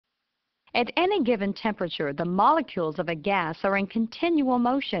At any given temperature, the molecules of a gas are in continual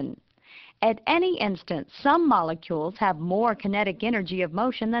motion. At any instant, some molecules have more kinetic energy of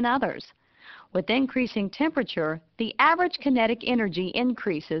motion than others. With increasing temperature, the average kinetic energy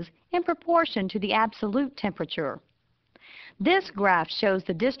increases in proportion to the absolute temperature. This graph shows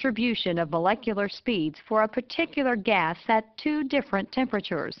the distribution of molecular speeds for a particular gas at two different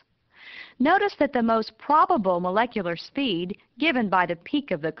temperatures. Notice that the most probable molecular speed, given by the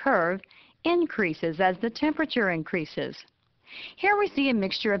peak of the curve, increases as the temperature increases. Here we see a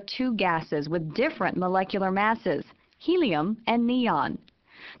mixture of two gases with different molecular masses, helium and neon.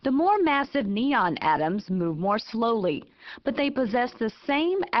 The more massive neon atoms move more slowly, but they possess the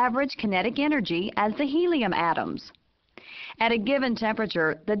same average kinetic energy as the helium atoms. At a given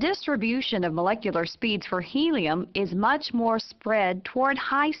temperature, the distribution of molecular speeds for helium is much more spread toward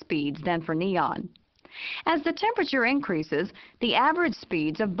high speeds than for neon. As the temperature increases, the average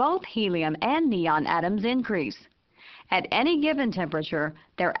speeds of both helium and neon atoms increase. At any given temperature,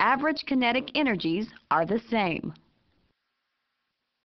 their average kinetic energies are the same.